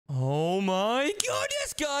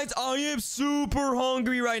guys, I am super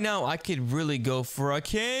hungry right now. I could really go for a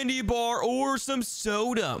candy bar or some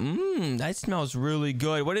soda. That smells really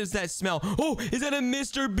good. What is that smell? Oh, is that a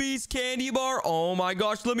Mr. Beast candy bar? Oh my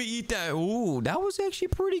gosh, let me eat that. Ooh, that was actually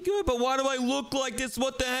pretty good, but why do I look like this?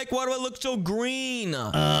 What the heck? Why do I look so green?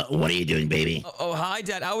 What are you doing, baby? Oh, hi,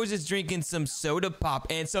 Dad. I was just drinking some soda pop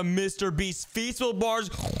and some Mr. Beast Feastful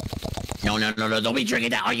bars. No, don't be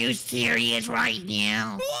drinking that. Are you serious right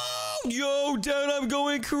now? Whoa! Yo, Dad, I'm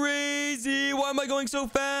going crazy. Why am I going so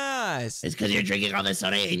fast? It's because you're drinking all the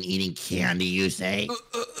soda and eating candy, you say?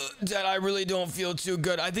 Dad, I really don't feel too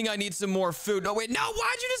good. I think I need some more food. No, wait, no,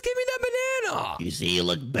 why'd you just give me that banana? You see, you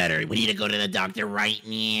look better. We need to go to the doctor right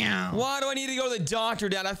now. Why do I need to go to the doctor,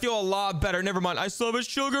 Dad? I feel a lot better. Never mind. I still have a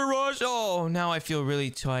sugar rush. Oh, now I feel really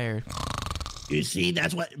tired. You see,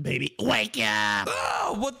 that's what, baby. Wake up!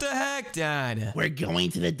 Oh, what the heck, Dad? We're going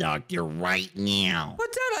to the doctor right now. But,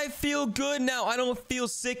 Dad, I feel good now. I don't feel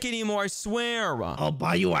sick anymore, I swear. I'll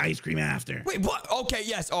buy you ice cream after. Wait, what? Okay,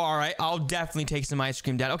 yes, all right. I'll definitely take some ice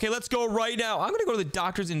cream, Dad. Okay, let's go right now. I'm going to go to the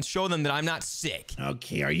doctors and show them that I'm not sick.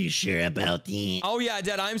 Okay, are you sure about that? Oh, yeah,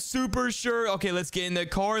 Dad, I'm super sure. Okay, let's get in the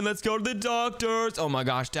car and let's go to the doctors. Oh, my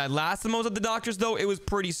gosh, Dad. Last time I was at the doctors, though, it was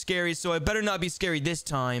pretty scary, so it better not be scary this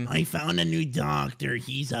time. I found a new doctor.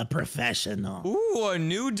 He's a professional. Ooh, a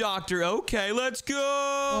new doctor. Okay, let's go.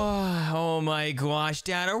 Oh my gosh,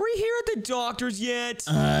 Dad. Are we here at the doctor's yet?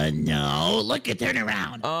 No. Look, turn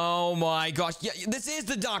around. Oh my gosh. Yeah, this is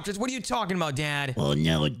the doctor's. What are you talking about, Dad? Well,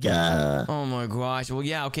 no, duh. Oh my gosh. Well,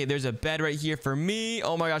 yeah, okay, there's a bed right here for me.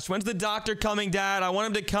 Oh my gosh, when's the doctor coming, Dad? I want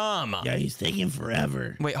him to come. Yeah, he's taking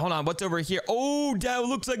forever. Wait, hold on. What's over here? Oh, Dad, it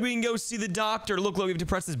looks like we can go see the doctor. Look, we have to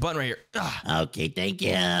press this button right here. Okay, thank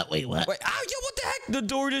you. Wait, what? Wait, ow, yo, what the heck? The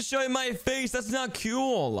door just shut in my face. That's not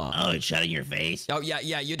cool. Oh, it's shut in your face? Oh, yeah.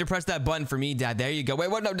 You have to press that button for me, Dad. There you go.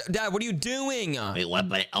 Wait, what? No, Dad, what are you doing? Wait, what?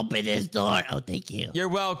 But open this door. Oh, thank you. You're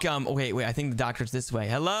welcome. Oh, wait. I think the doctor's this way.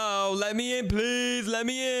 Hello? Let me in, please. Let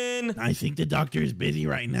me in. I think the doctor is busy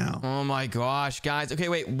right now. Oh, my gosh, guys. Okay,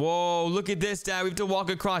 wait. Whoa, look at this, Dad. We have to walk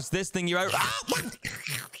across this thing. You're right. What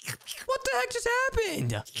the heck just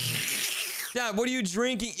happened? Dad, what are you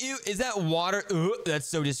drinking? Ew, is that water? Ugh, that's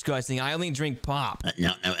so disgusting. I only drink pop.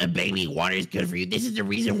 No, baby, water is good for you. This is the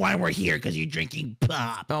reason why we're here, because you're drinking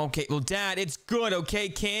pop. Okay, well, Dad, it's good, okay?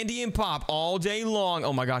 Candy and pop all day long.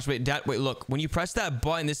 Oh, my gosh. Wait, Dad, wait, look. When you press that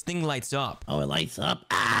button, this thing lights up. Oh, it lights up?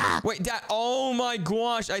 Ah! Wait, Dad, oh, my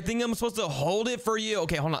gosh. I think I'm supposed to hold it for you.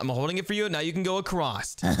 Okay, hold on. I'm holding it for you. Now you can go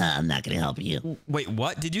across. I'm not going to help you. Wait,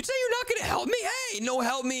 what? Did you say you're not going to help me? Hey, no,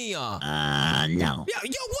 help me. No. Yeah, yo,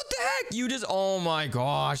 what the heck? You just, oh, my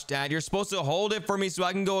gosh, Dad. You're supposed to hold it for me so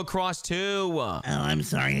I can go across, too. Oh, I'm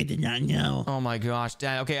sorry. I did not know. Oh, my gosh,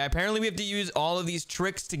 Dad. Okay, apparently we have to use all of these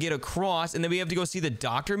tricks to get across, and then we have to go see the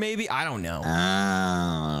doctor, maybe? I don't know.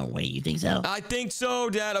 Oh, wait, you think so? I think so,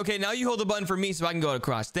 Dad. Okay, now you hold the button for me so I can go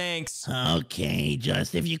across. Thanks. Okay,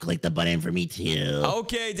 just if you click the button for me, too.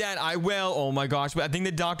 Okay, Dad, I will. Oh, my gosh, but I think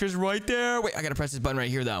the doctor's right there. Wait, I gotta press this button right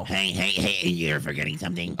here, though. Hey, you're forgetting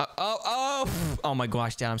something. Oh, my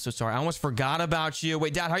gosh, Dad, I'm so sorry. I almost forgot about you.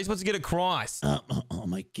 Wait, Dad, how are you supposed to get across? Oh,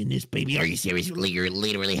 my goodness, baby. Are you serious? You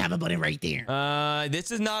literally have a button right there.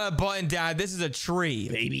 This is not a button, Dad. This is a tree.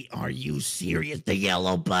 Baby, are you serious? The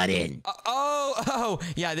yellow button.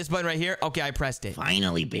 Yeah, this button right here. Okay, I pressed it.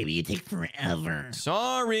 Finally, baby. You take forever.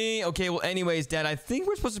 Sorry. Okay, well, anyways, Dad, I think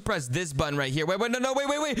we're supposed to press this button right here. Wait, no,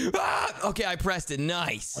 wait. Okay, I pressed it.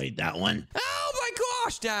 Nice. Wait, that one? Oh, my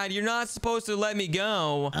gosh, Dad. You're not supposed to let me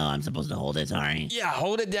go. Oh, I'm supposed to hold it. Sorry. Yeah,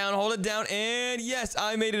 hold it down. And yes,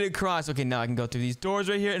 I made it across. Okay, now I can go through these doors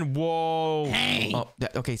right here, and whoa. Hey. Oh,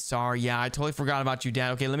 okay, sorry. Yeah, I totally forgot about you,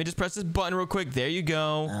 Dad. Okay, let me just press this button real quick. There you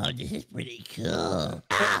go. Oh, this is pretty cool.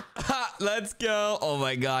 Let's go. Oh,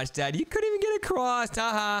 my gosh, Dad. You couldn't even get across.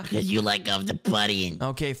 Haha. Because you let go of the button.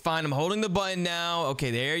 Okay, fine. I'm holding the button now.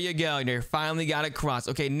 Okay, there you go. You finally got across.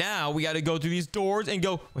 Okay, now we got to go through these doors and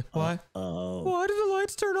go. Wait, what? Why did the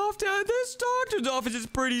lights turn off, Dad? This doctor's office is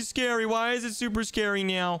pretty scary. Why is it super scary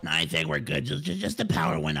now? I think we're good. Just the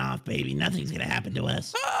power went off, baby. Nothing's going to happen to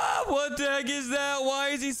us. What the heck is that? Why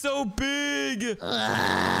is he so big?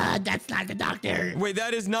 That's not the doctor. Wait,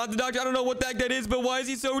 that is not the doctor. I don't know what the heck that is, but why is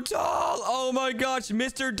he so tall? Oh my gosh,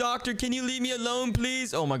 Mr. Doctor, can you leave me alone,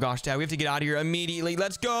 please? Oh my gosh, Dad, we have to get out of here immediately.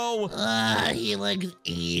 Let's go. He looks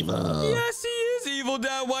evil. Yes, he is evil,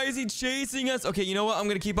 Dad. Why is he chasing us? Okay, you know what? I'm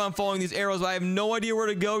gonna keep on following these arrows. I have no idea where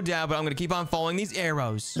to go, Dad, but I'm gonna keep on following these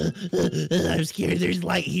arrows. I'm scared there's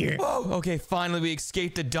light here. Whoa, okay, finally we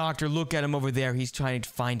escaped the doctor. Look at him over there. He's trying to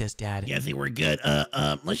find us, Dad. Yeah, I think we're good.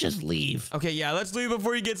 Let's just leave. Okay, yeah, let's leave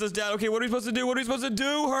before he gets us, Dad. Okay, what are we supposed to do? What are we supposed to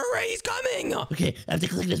do? Hurry, he's coming. Okay, I have to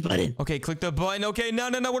click this button. Okay, click the button. Okay,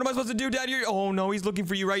 no. What am I supposed to do, Dad? Oh, no, he's looking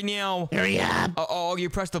for you right now. Hurry up. Oh, you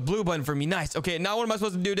pressed the blue button for me. Nice. Okay, now what am I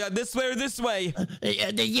supposed to do, Dad? This way or this way?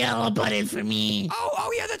 The yellow button for me.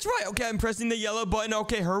 Oh, yeah, that's right. Okay, I'm pressing the yellow button.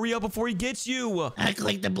 Okay, hurry up before he gets you.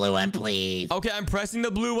 Click the blue one, please. Okay, I'm pressing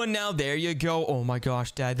the blue one now. There you go. Oh my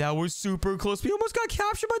gosh, Dad, that was super close. We almost got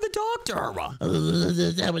captured by the doctor.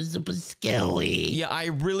 That was super scary. Yeah, I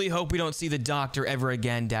really hope we don't see the doctor ever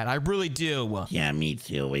again, Dad. I really do. Yeah, me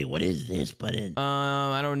too. Wait, what is this button?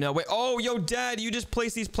 I don't know. Wait. Oh, yo, Dad, you just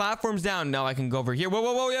placed these platforms down. Now I can go over here.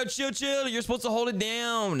 Whoa, yo, chill. You're supposed to hold it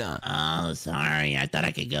down. Oh, sorry. I thought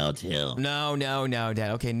I could go too. No,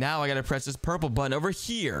 Dad. Okay, now I gotta press this purple button over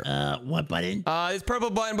here. What button? This purple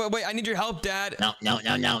button. But wait, I need your help, Dad.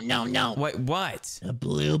 No. Wait, what? The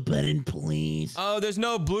blue button, please. Oh, there's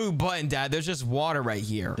no blue button, Dad. There's just water right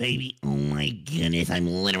here. Baby, oh my goodness. I'm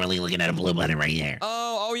literally looking at a blue button right there.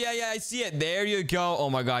 Oh, yeah, I see it. There you go. Oh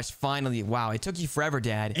my gosh, finally. Wow, it took you forever,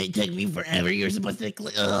 Dad. It took me forever. You're supposed to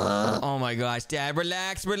click. Oh my gosh, Dad,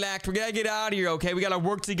 relax. We gotta get out of here, okay? We gotta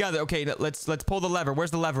work together. Okay, let's pull the lever.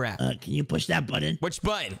 Where's the lever at? Can you push that button? Which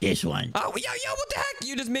button? This one. Oh, yo, what the heck?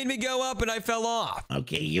 You just made me go up and I fell off.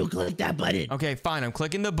 Okay, you click that button. Okay, fine. I'm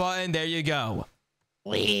clicking the button. There you go.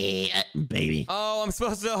 Wait, baby. Oh, I'm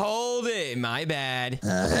supposed to hold it. My bad.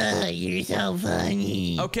 You're so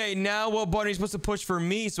funny. Okay, now what button are you supposed to push for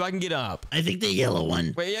me so I can get up? I think the yellow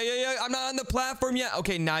one. Wait, yeah. I'm not on the platform yet.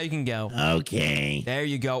 Okay, now you can go. Okay. There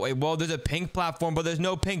you go. Wait, well, there's a pink platform, but there's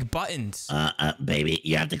no pink buttons. Baby,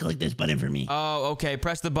 you have to click this button for me. Oh, okay.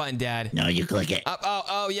 Press the button, Dad. No, you click it.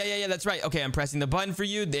 Oh, yeah. That's right. Okay, I'm pressing the button for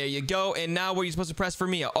you. There you go. And now what are you supposed to press for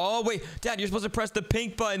me? Oh, wait. Dad, you're supposed to press the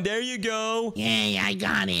pink button. There you go. Yeah, I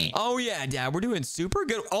got it. Oh, yeah, Dad. We're doing super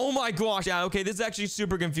good. Oh, my gosh, Dad. Okay, this is actually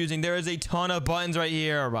super confusing. There is a ton of buttons right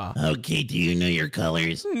here. Okay, do you know your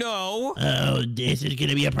colors? No. Oh, this is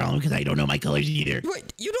gonna be a problem because I don't know my colors either.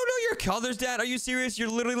 Wait, you don't know your colors, Dad? Are you serious? You're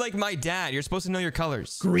literally like my dad. You're supposed to know your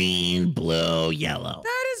colors. Green, blue, yellow.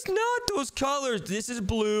 That is not those colors. This is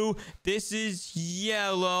blue, this is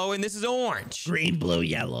yellow, and this is orange. Green, blue,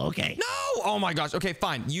 yellow. Okay. No! Oh my gosh. Okay,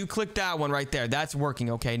 fine. You click that one right there. That's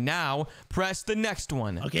working. Okay, now press the next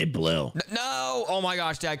one. Okay, blue. No! Oh my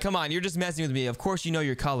gosh, Dad. Come on. You're just messing with me. Of course you know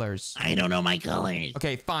your colors. I don't know my colors.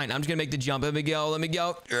 Okay, fine. I'm just gonna make the jump. Let me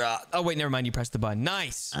go. Oh, wait, never mind. You pressed the button.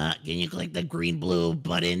 Nice. Can you click the green, blue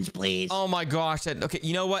buttons, please? Oh my gosh. Okay,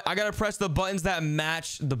 you know what? I gotta press the buttons that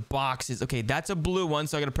match the boxes. Okay, that's a blue one,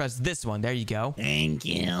 so I gotta press this one. There you go. Thank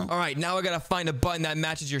you. All right, now I gotta find a button that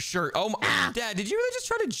matches your shirt. Oh, Dad, did you really just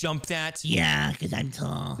try to jump that? Yeah, because I'm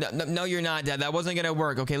tall. No, you're not, Dad. That wasn't gonna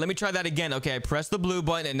work. Okay, let me try that again. Okay, I pressed the blue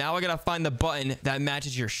button, and now I gotta find the button that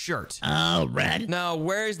matches your shirt. Oh, red? No,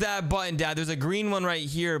 where's that button, Dad? There's a green one right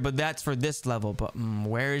here, but that's for this level. But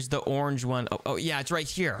where's the orange one? Oh, yeah, it's right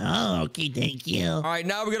here. Oh, okay, thank you. All right,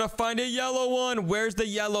 now we're gonna find a yellow one. Where's the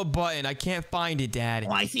yellow button? I can't find it, Dad.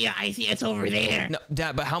 Oh, I see it. It's over there. No,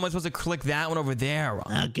 Dad, but how am I supposed to click that one over there?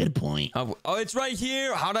 Good point. Oh, it's right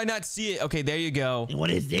here. How did I not see it? Okay, there you go.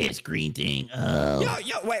 What is this green thing? Oh.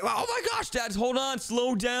 Yo, wait. Oh my gosh, Dad, hold on.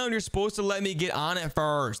 Slow down. You're supposed to let me get on it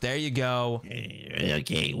first. There you go.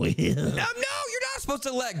 Okay, wait. No, you're not supposed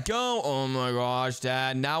to let go. Oh my gosh,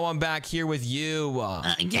 Dad. Now I'm back here with you.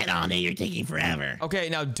 Get on it. You're taking forever. Okay,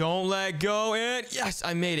 now don't let go. And yes,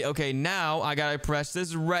 I made it. Okay, now I gotta press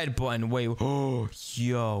this red button. Wait. Oh,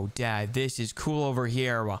 yo, Dad, this is cool over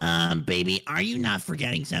here. Baby, are you not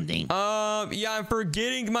forgetting something? Yeah, I'm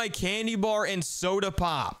forgetting my candy bar and soda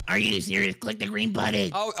pop. Are you serious? Click the green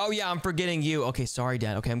button. Oh yeah, I'm forgetting you. Okay, sorry,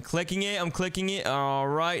 Dad. Okay, I'm clicking it. All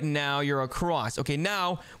right, now you're across. Okay,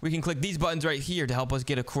 now we can click these buttons right here to help us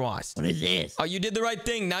get across. What is this? Oh, you did the right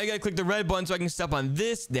thing. Now you gotta click the red button so I can step on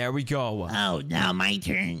this. There we go. Oh, now my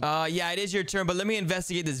turn. Yeah, it is your turn, but let me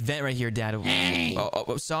investigate this vent right here, Dad. Hey.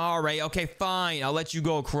 Oh, sorry. Okay, fine. I'll let you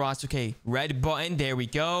go across. Okay, red button. There we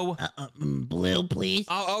go. Blue, please.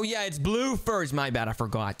 Oh, yeah, it's blue first. My bad, I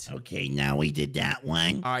forgot. Okay, now we did that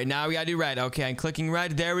one. All right, now we gotta do red. Okay, I'm clicking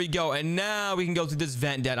red. There we go. And now we can go through this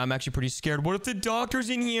vent, Dad. I'm actually pretty scared. What if the doctor's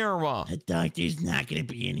in here? The doctor's not gonna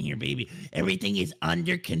be in here, baby. Everything is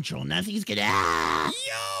under control. Nothing's gonna.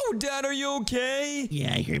 Yo, Dad, are you okay?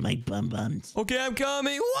 Yeah, I heard my bums. Okay, I'm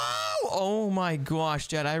coming. Whoa! Oh my gosh,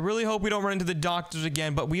 Dad. I really hope we don't run into the doctors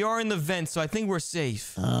again, but we are in the vent, so I think we're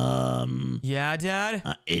safe. Yeah,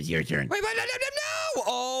 Dad? It's your turn. Wait, no!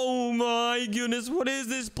 Oh my goodness, what is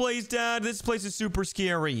this place, Dad? This place is super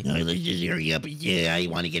scary. No, let's just hurry up. Yeah, I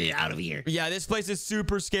want to get it out of here. Yeah, this place is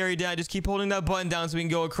super scary, Dad. Just keep holding that button down so we can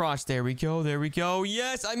go across. There we go, there we go.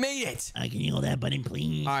 Yes, I made it. Can you hold that button,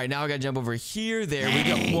 please? All right, now I gotta jump over here. There we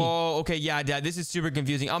go. Whoa, okay, yeah, Dad, this is super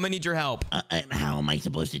confusing. I'm gonna need your help. How am I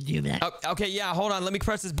supposed to do that? Okay, yeah, hold on. Let me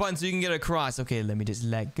press this button so you can get across. Okay, let me just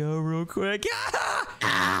let go real quick.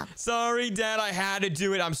 Sorry, Dad, I had to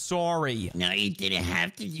do it. I'm sorry. No, you didn't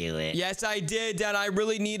have to do it. Yes, I did, Dad. I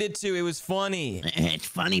really needed to. It was funny. It's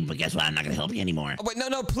funny, but guess what? I'm not going to help you anymore. Oh, wait,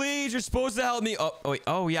 no, please. You're supposed to help me. Oh, wait.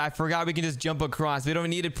 Oh, yeah, I forgot we can just jump across. We don't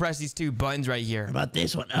need to press these two buttons right here. What about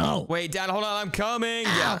this one? Oh. Wait, Dad, hold on. I'm coming.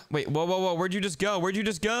 Ow. Yeah. Wait, whoa. Where'd you just go?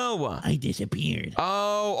 I disappeared.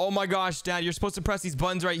 Oh my gosh, Dad. You're supposed to press these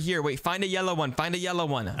buttons right here. Wait, find a yellow one.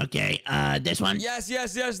 Okay, this one? Yes,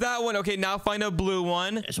 that one. Okay, now find a blue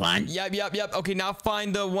one. This one? Yep. Okay, now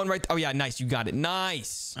find the one right. Oh, yeah, nice. You got it.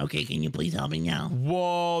 Nice. Okay, can you please help me now?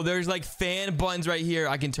 Whoa, there's like fan buttons right here.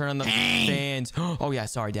 I can turn on the fans. Oh, yeah,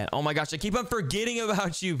 sorry, Dad. Oh my gosh, I keep on forgetting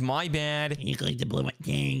about you. My bad. Can you click the blue one?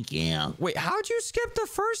 Thank you. Wait, how'd you skip the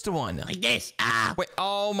first one? Like this. Wait,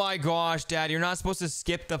 oh my gosh, Dad. You're not supposed to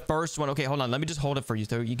skip the first one. Okay, hold on. Let me just hold it for you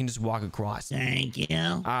so you can just walk across. Thank you.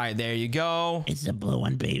 All right, there you go. It's the blue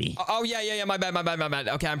one, baby. Oh, yeah. My bad.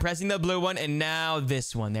 Okay, I'm pressing the blue one, and now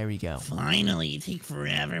this one. There we go. Finally, you take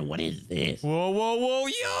forever. What is this? Whoa,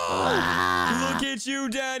 yo! Look at you,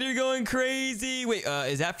 Dad. You're going crazy. Wait,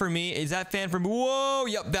 is that for me? Is that fan for me? Whoa,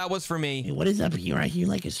 yep, that was for me. Hey, what is up here? I hear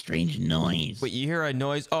like a strange noise. Wait, you hear a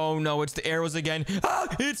noise? Oh, no, it's the arrows again.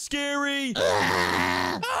 It's scary.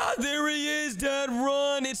 There he is, Dad.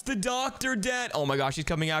 Run. It's the doctor, Dad. Oh, my gosh, he's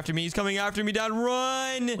coming after me. Dad.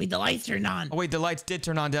 Run. Wait, the lights turned on. Oh, wait, the lights did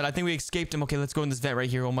turn on, Dad. I think we escaped him. Okay, let's go in this vent right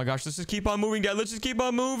here. Oh, my gosh, let's just keep on moving, Dad. Let's just keep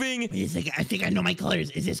on moving. Wait a second. I think I know my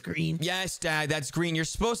colors. Is this green? Yes, Dad, that's green. You're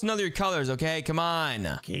supposed to know your colors, okay? Come on.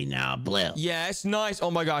 Okay, now blue. Yes, nice.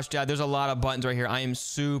 Oh, my gosh, Dad, there's a lot of buttons right here. I am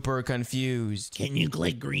super confused. Can you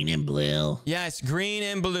click green and blue? Yes, green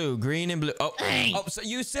and blue. Oh, hey. So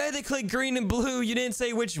you said they click green and blue. You didn't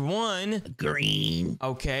say which one. Green.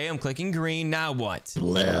 Okay, I'm clicking green. Now what?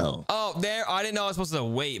 Blue. Oh, there. I didn't know I was supposed to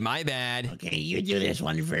wait. My bad. Okay, you do this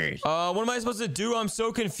one first. What am I supposed to do? I'm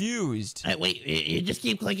so confused. Wait, you just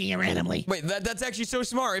keep clicking it randomly. Wait, that's actually so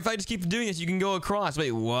smart. If I just keep doing this, you can go across.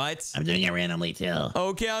 Wait, what? I'm doing it randomly too.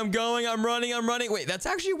 Okay, I'm going. I'm running. Wait, that's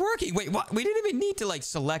actually working. Wait, what? We didn't even need to like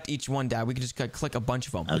select each one, Dad. We could just click a bunch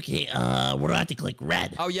of them. Okay, what do I have to click?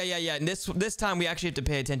 Red. Oh, yeah. And this time we actually have to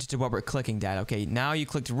pay attention to what we're clicking, Dad. Okay, now you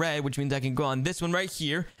clicked red, which means I can go on this one right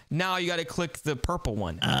here. Now you got to click the purple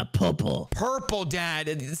one. Purple. Purple, Dad.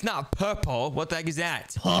 It's not purple. What the heck is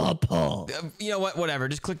that? Purple. You know what? Whatever.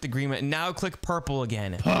 Just click the green one. Now click purple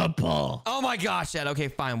again. Purple. Oh my gosh, Dad. Okay,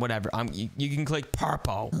 fine. Whatever. You can click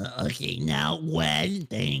purple. Okay, now red.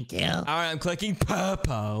 Thank you. All right, I'm clicking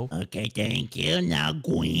purple. Okay, thank you. Now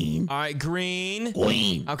green. All right, green.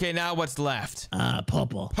 Green. Okay, now what's left?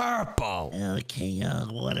 Purple. Purple. Okay,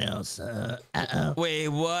 what else? Wait,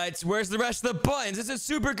 what? Where's the rest of the buttons? This is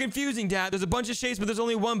super confusing, Dad. There's a bunch of shapes, but there's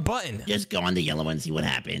only one button. Just go on the yellow one and see what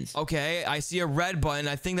happens. Okay, I see a red button.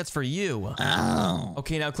 I think that's for you. Oh.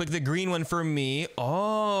 Okay, now click the green one for me.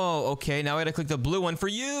 Oh, okay. Now I gotta click the blue one for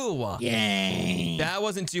you. Yay. That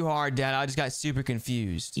wasn't too hard, Dad. I just got super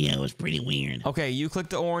confused. Yeah, it was pretty weird. Okay, you click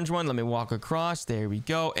the orange one. Let me walk across. There we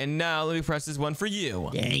go. And now let me press this one for you.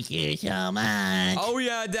 Thank you so much. Oh,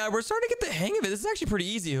 yeah, Dad. We're starting to get the hang of it. This is actually pretty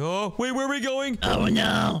easy. Oh, wait, where are we going? Oh,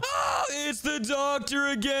 no. Oh, it's the doctor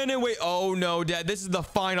again. And wait, oh, no, Dad. This is the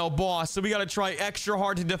final boss, so we gotta try extra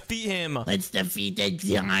hard to defeat him. Let's defeat the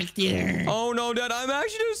doctor. Oh, no, Dad. I'm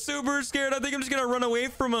actually just super scared. I think I'm just gonna run away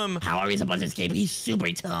from him. How are we supposed to escape? He's super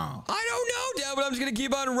tall. I don't know, Dad, but I'm just gonna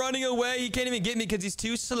keep on running away. He can't even get me because he's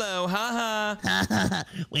too slow. Ha ha.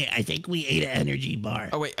 Wait, I think we ate an energy bar.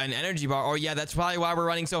 Oh, wait, an energy bar. Oh, yeah, that's probably why we're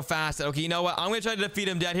running so fast. Okay, you know what? I'm gonna try to defeat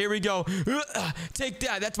him, Dad. Here we go. Take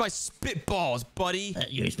that. That's my spitballs, buddy.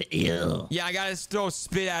 Your ew. Yeah, I gotta throw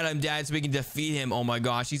spit at him, Dad, so we can defeat him. Oh, my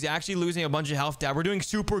gosh. He's actually losing a bunch of health, Dad. We're doing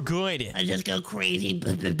super good. I just go crazy.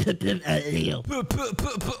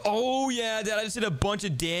 Oh, yeah, Dad. I just did a bunch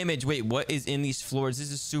of damage. Wait, what is in these floors?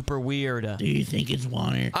 This is super weird. Do you think it's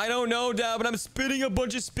water? I don't know, Dad, but I'm spitting a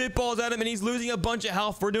bunch of spitballs at him, and he's losing a bunch of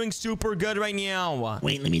health. We're doing super good right now.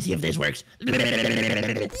 Wait, let me see if this works.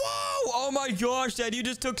 Whoa! Oh, my gosh, Dad. You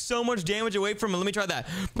just took so much damage away from him. Let me try that.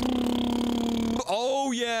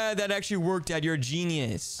 Oh, yeah, that actually worked, Dad. You're a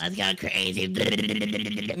genius. Let's go crazy.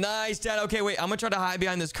 Nice, Dad. Okay, wait. I'm gonna try to hide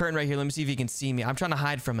behind this curtain right here. Let me see if he can see me. I'm trying to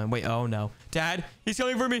hide from him. Wait, oh no. Dad, he's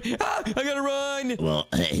coming for me. Ah, I gotta run. Well,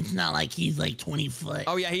 it's not like he's like 20 foot.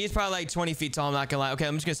 Oh, yeah, he's probably like 20 feet tall. I'm not gonna lie. Okay,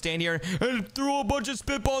 I'm just gonna stand here and throw a bunch of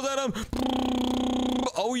spitballs at him.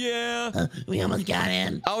 Oh, yeah. We almost got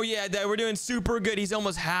him. Oh, yeah, Dad. We're doing super good. He's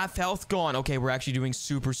almost half health gone. Okay, we're actually doing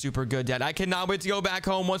super, super good, Dad. I cannot wait to go back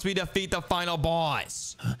home once we defeat the final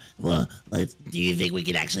boss. Well, do you think we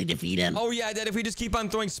could actually defeat him? Oh, yeah, Dad. If we just keep on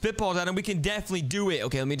throwing spitballs at him, we can definitely do it.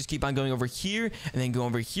 Okay, let me just keep on going over here and then go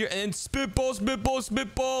over here and then spitball, spitball,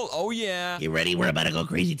 spitball. Oh, yeah. Get ready. We're about to go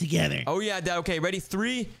crazy together. Oh, yeah, Dad. Okay, ready?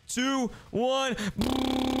 3, 2, 1.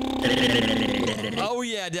 Oh,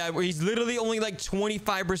 yeah, Dad. He's literally only like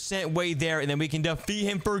 25% way there, and then we can defeat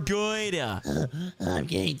him for good. I'm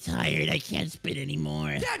getting tired. I can't spit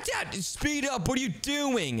anymore. Dad, speed up. What are you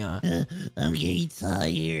doing? I'm getting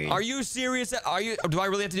tired. Are you serious? Do I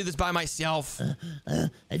really have to do this by myself?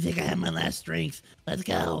 I think I have my last strength. Let's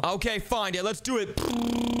go. Okay, fine, Dad. Let's do it.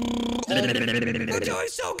 We're doing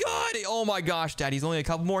so good. Oh, my gosh, Dad. He's only a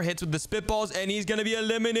couple more hits with the spitballs, and he's going to be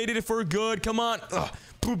eliminated for good. Come on. Ugh.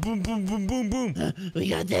 Boom, boom, boom, boom, boom, boom. We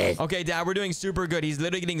got this. Okay, Dad, we're doing super good. He's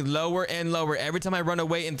literally getting lower and lower. Every time I run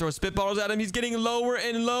away and throw spitballs at him, he's getting lower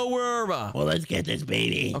and lower. Well, let's get this,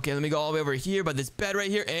 baby. Okay, let me go all the way over here by this bed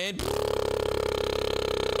right here and...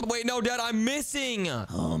 Wait, no, Dad, I'm missing.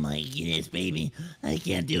 Oh, my goodness, baby. I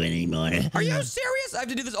can't do it anymore. Are you serious? I have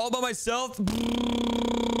to do this all by myself?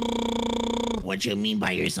 What you mean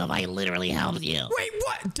by yourself? I literally helped you. Wait,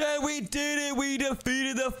 what? Dad, we did it. We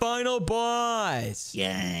defeated the final boss.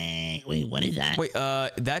 Yay. Wait, what is that? Wait,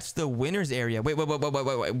 that's the winner's area. Wait.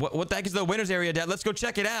 What the heck is the winner's area, Dad? Let's go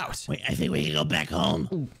check it out. Wait, I think we can go back home.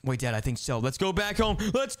 Ooh, wait, Dad, I think so. Let's go back home.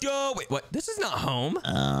 Let's go. Wait, what? This is not home.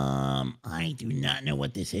 I do not know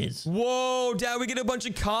what this is. Whoa, Dad, we get a bunch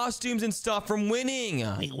of costumes and stuff from winning.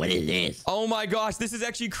 Wait, what is this? Oh my gosh, this is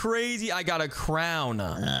actually crazy. I got a crown.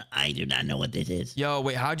 I do not know what this is. Yo,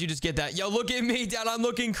 wait, how'd you just get that? Yo, look at me, Dad. I'm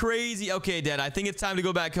looking crazy. Okay, Dad, I think it's time to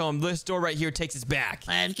go back home. This door right here takes us back.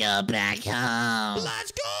 Let's go back home.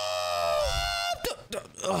 Let's go!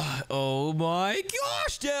 Oh my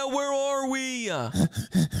gosh, Dad, where are we?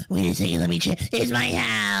 Wait a second, let me check. It's my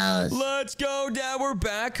house. Let's go, Dad. We're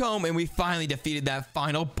back home, and we finally defeated that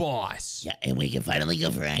final boss. Yeah, and we can finally go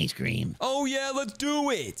for ice cream. Oh, yeah, let's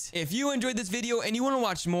do it. If you enjoyed this video and you want to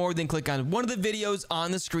watch more, then click on one of the videos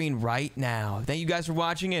on the screen right now. Thank you guys for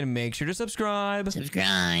watching, and make sure to subscribe.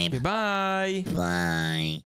 Subscribe. Goodbye. Bye.